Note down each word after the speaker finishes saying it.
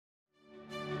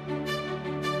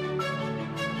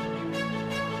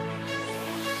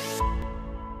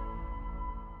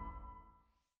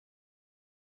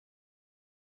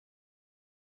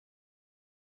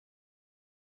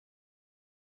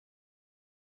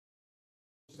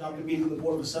Start the meeting of the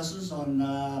Board of Assessors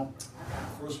on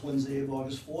first Wednesday of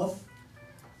August 4th.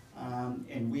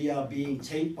 And we are being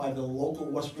taped by the local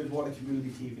West Bridgewater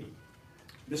Community TV.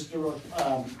 Mr.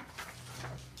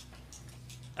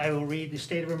 I will read the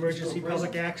state of emergency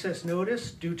public access notice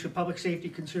due to public safety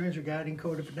concerns regarding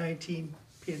COVID-19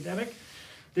 pandemic.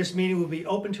 This meeting will be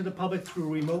open to the public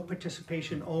through remote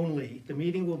participation only. The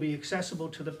meeting will be accessible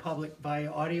to the public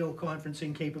via audio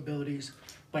conferencing capabilities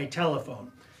by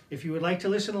telephone. If you would like to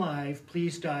listen live,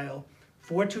 please dial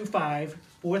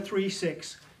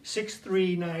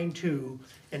 425-436-6392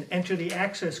 and enter the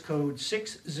access code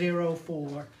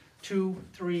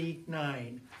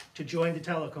 604239 to join the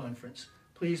teleconference.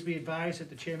 Please be advised that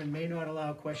the chairman may not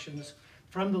allow questions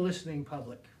from the listening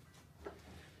public.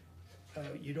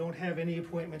 You don't have any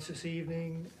appointments this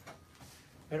evening.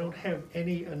 I don't have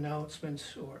any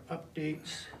announcements or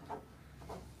updates.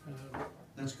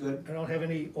 That's good. I don't have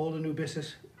any old or new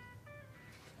business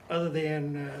other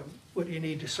than what you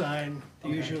need to sign, the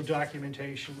usual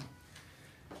documentation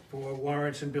for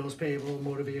warrants and bills payable,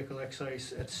 motor vehicle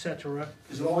excise, etc.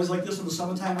 Is it always like this in the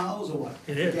summertime hours or what?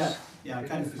 It is. Yeah, I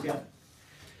kind of forget.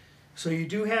 So you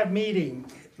do have meeting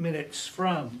minutes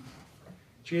from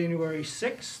January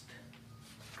 6th,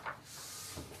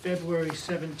 February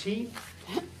 17th,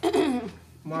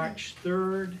 March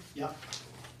 3rd, Yeah.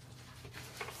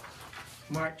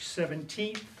 March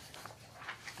 17th,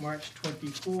 March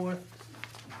 24th,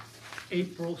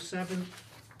 April 7th,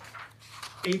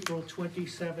 April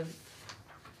 27th,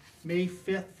 May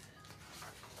 5th,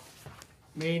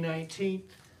 May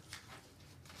 19th,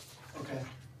 Okay.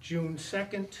 June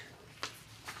 2nd,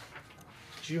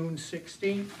 June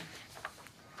 16th,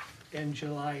 and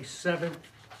July 7th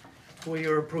for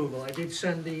your approval. I did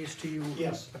send these to you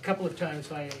Yes. a couple of times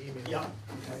via email. Yeah.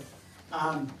 Okay.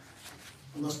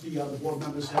 Unless the board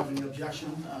members have any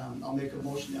objection, I'll make a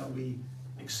motion that we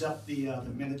accept the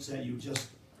minutes that you just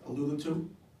alluded to.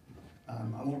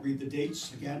 I won't read the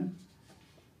dates again.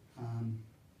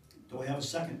 Do I have a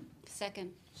second?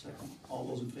 Second. Second. All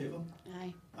those in favor?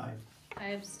 Aye. Aye. I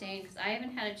abstain because I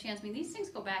haven't had a chance. I mean, these things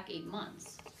go back 8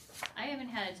 months. I haven't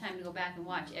had a time to go back and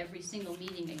watch every single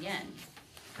meeting again.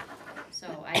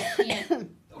 So I can't.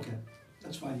 Okay,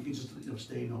 that's fine. You can just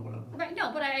abstain or whatever. Right,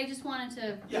 no, but I just wanted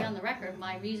to be Yeah. on the record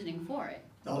my reasoning for it.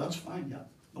 No, that's fine. Yeah,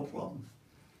 no problem.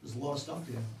 There's a lot of stuff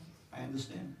there. I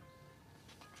understand.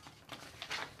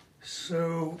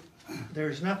 So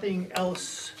there's nothing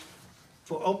else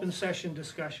for open session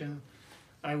discussion.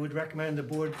 I would recommend the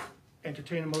board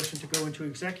entertain a motion to go into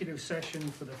executive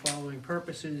session for the following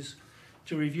purposes: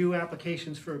 to review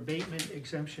applications for abatement,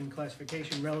 exemption,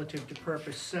 classification relative to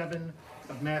purpose 7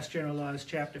 of Mass General Laws,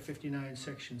 Chapter 59,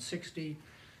 Section 60,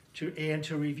 and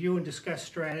to review and discuss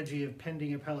strategy of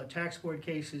pending appellate tax board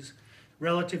cases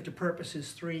relative to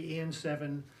purposes 3 and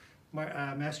 7,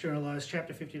 Mass General Laws,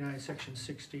 Chapter 59, Section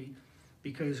 60,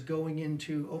 because going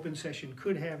into open session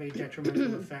could have a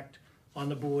detrimental effect on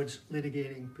the board's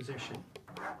litigating position,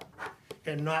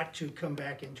 and not to come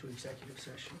back into executive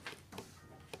session.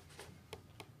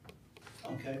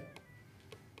 Okay.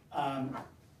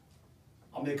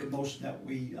 I'll make a motion that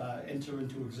we enter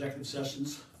into executive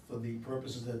sessions for the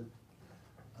purposes that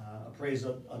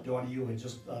appraiser Donahue had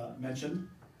just mentioned,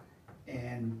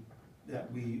 and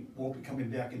that we won't be coming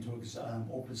back into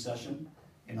open session,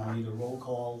 and I'll need a roll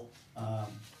call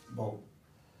vote.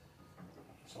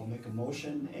 So I'll make a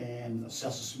motion, and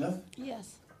Assessor Smith,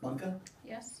 Yes. Munka,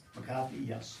 Yes? McCarthy,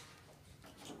 yes.